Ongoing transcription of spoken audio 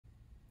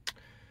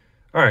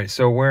All right,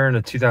 so we're in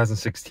a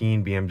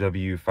 2016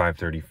 BMW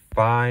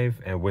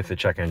 535 and with a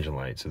check engine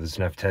light. So this is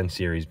an F10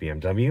 series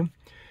BMW.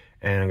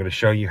 And I'm going to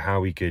show you how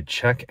we could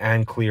check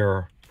and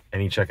clear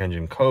any check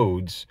engine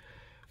codes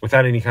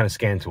without any kind of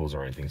scan tools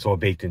or anything. It's all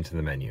baked into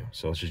the menu.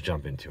 So let's just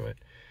jump into it.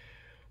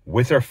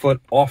 With our foot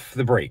off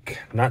the brake,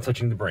 not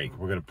touching the brake,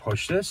 we're going to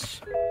push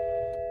this.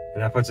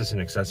 And that puts us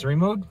in accessory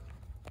mode.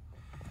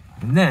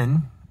 And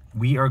then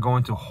we are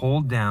going to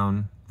hold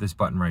down this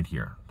button right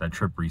here, that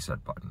trip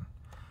reset button.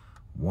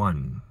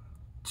 1,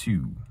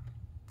 2,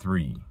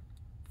 3,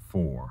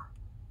 4,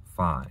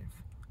 5,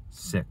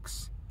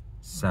 6,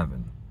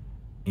 7,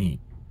 8,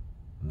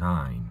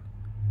 9,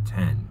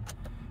 10. And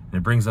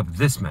it brings up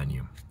this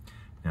menu.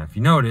 Now, if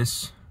you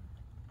notice,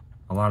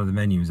 a lot of the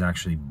menu is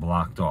actually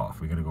blocked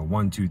off. We got to go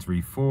 1, 2, 3,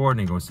 4,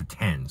 and it goes to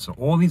 10. So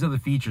all these other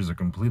features are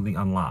completely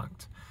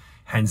unlocked,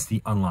 hence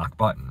the unlock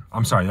button.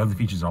 I'm sorry, the other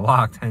features are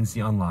locked, hence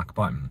the unlock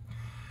button.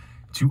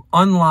 To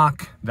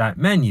unlock that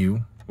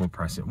menu, we'll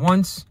press it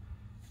once,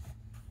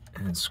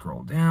 and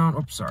scroll down.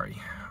 Oops, sorry.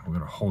 We're going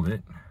to hold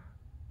it.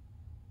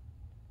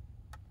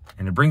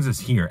 And it brings us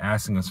here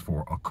asking us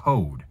for a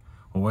code.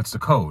 Well, what's the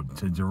code?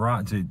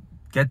 To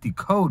get the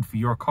code for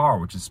your car,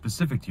 which is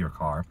specific to your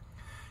car,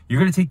 you're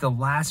going to take the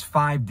last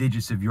 5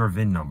 digits of your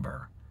VIN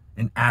number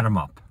and add them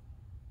up.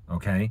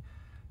 Okay?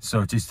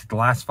 So just take the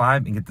last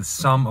 5 and get the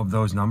sum of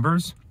those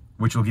numbers,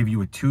 which will give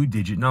you a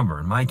 2-digit number.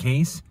 In my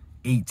case,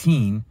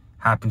 18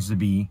 happens to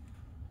be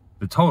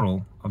the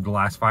total of the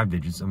last 5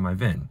 digits of my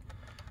VIN.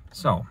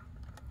 So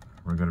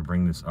we're going to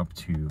bring this up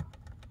to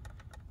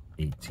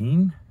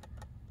 18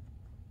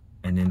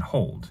 and then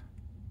hold.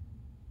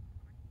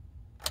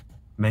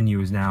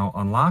 Menu is now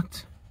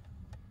unlocked.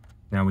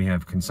 Now we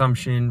have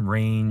consumption,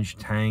 range,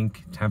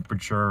 tank,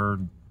 temperature,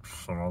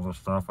 some other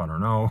stuff, I don't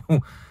know.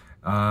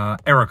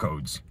 Error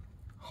codes.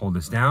 Hold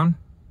this down.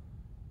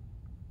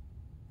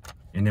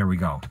 And there we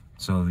go.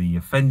 So the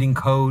offending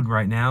code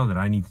right now that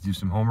I need to do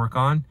some homework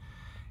on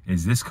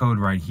is this code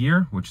right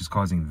here, which is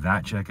causing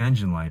that check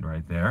engine light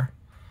right there.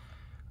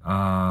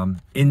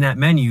 In that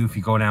menu, if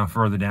you go down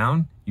further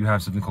down, you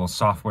have something called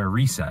software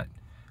reset,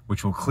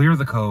 which will clear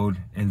the code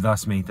and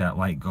thus make that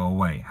light go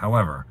away.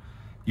 However,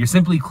 you're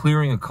simply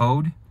clearing a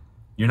code,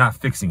 you're not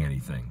fixing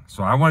anything.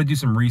 So I want to do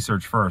some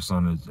research first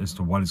on as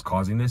to what is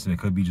causing this, and it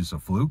could be just a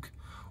fluke,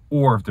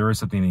 or if there is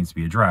something that needs to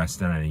be addressed,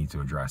 then I need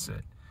to address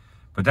it.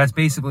 But that's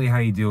basically how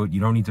you do it. You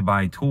don't need to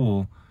buy a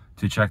tool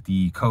to check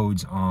the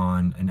codes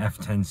on an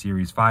F10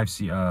 series 5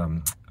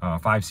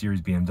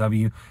 series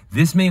BMW.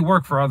 This may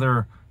work for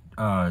other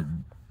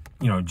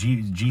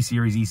G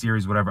series, E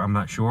series, whatever, I'm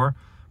not sure.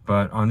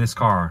 But on this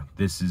car,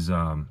 this is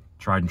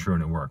tried and true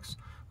and it works.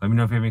 Let me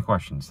know if you have any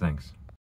questions. Thanks.